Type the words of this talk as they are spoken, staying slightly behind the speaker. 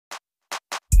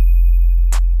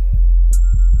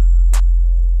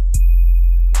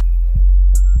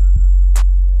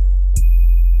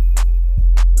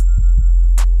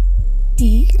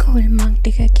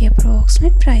टिक्का की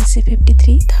approximate price है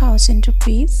 53,000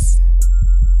 rupees.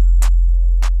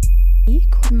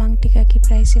 खोल मांग टिक्का की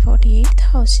प्राइस है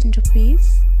 48,000 रुपीज़।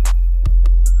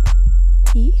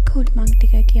 खोल मांग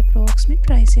टिक्का की अप्रोक्सीमेट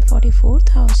प्राइस है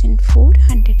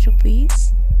 44,400 रुपीज़।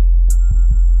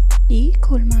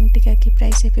 खोल मांग टिक्का की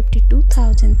प्राइस है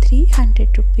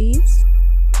 52,300 रुपीज़।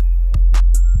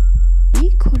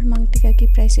 खोल मांग टिक्का की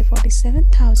प्राइस है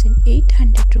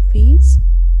 47,800 रुपीज़।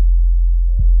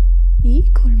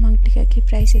 खोल मांग टिक्का की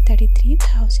प्राइस है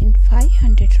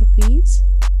 33,500 रुपीज़।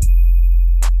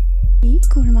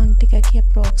 खोल मांग टिक्का की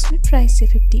अप्रोक्सीमेट प्राइस है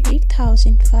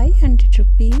 58,500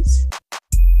 रुपीज़।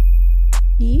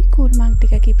 खोल मांग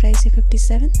टिक्का की प्राइस है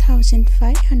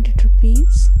 57,500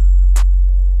 रुपीज़।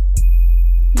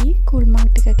 खोल मांग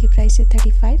टिक्का की प्राइस है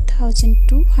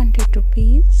 35,200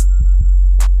 रुपीज़।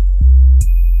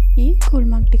 खोल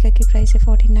मांग टिक्का की प्राइस है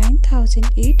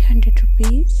 49,800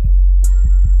 रुपीज़।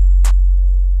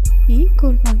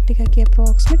 खोल मांग टिक्का की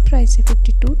अप्रोक्सीमेट प्राइस है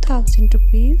 52,000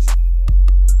 रुपीज़।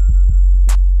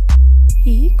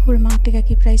 खोल मांग टिक्का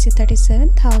की प्राइस है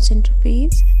 37,000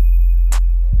 रुपीज़।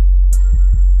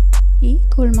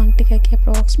 खोल मांग टिक्का की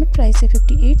अप्रोक्सीमेट प्राइस है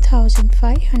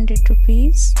 58,500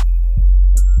 रुपीज़।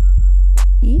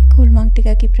 खोल मांग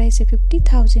टिक्का की प्राइस है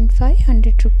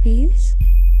 50,500 रुपीज़।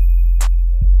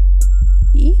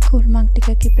 खोल मांग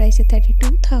टिक्का की प्राइस है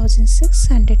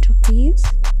 32,600 रुपीज़।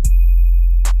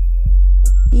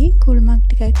 खोल मांग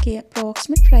टिक्का की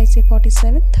अप्रोक्सीमेट प्राइस है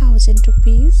 47,000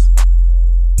 रुपीज़।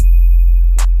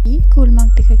 खोल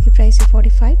मांग टिक्का की प्राइस है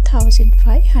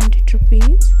 45,500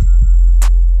 रुपीज़।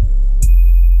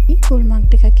 खोल मांग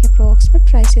टिक्का की अप्रोक्सीमेट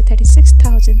प्राइस है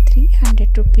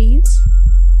 36,300 रुपीज़।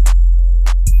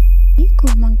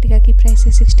 खोल मांग टिक्का की प्राइस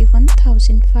है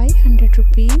 61,500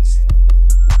 रुपीज़।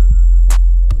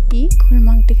 खोल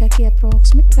मांग टिक्का की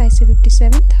अप्रोक्सीमेट प्राइस है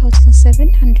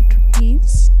 57,700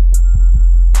 रुपीज़।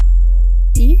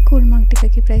 खोल मांग टिक्का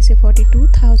की प्राइस है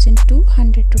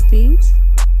 42,200 रुपीज़।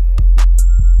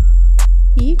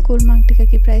 खोल मांग टिक्का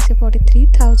की प्राइस है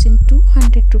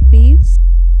 43,200 रुपीज़।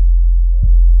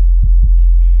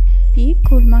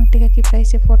 खोल मांग टिक्का की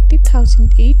प्राइस है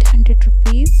 40,800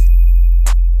 रुपीज़।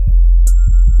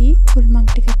 खोल मांग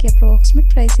टिक्का की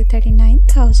अप्रोक्सीमेट प्राइस है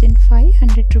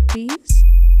 39,500 रुपीज़।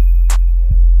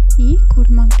 खोल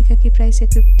मांग टिक्का की प्राइस है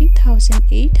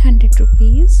 50,800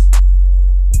 रुपीज़।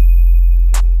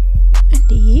 एंड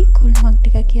खोल मांग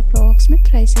टिक्का की अप्रोक्सीमेट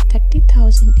प्राइस है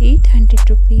 30,800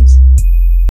 रुपीज़।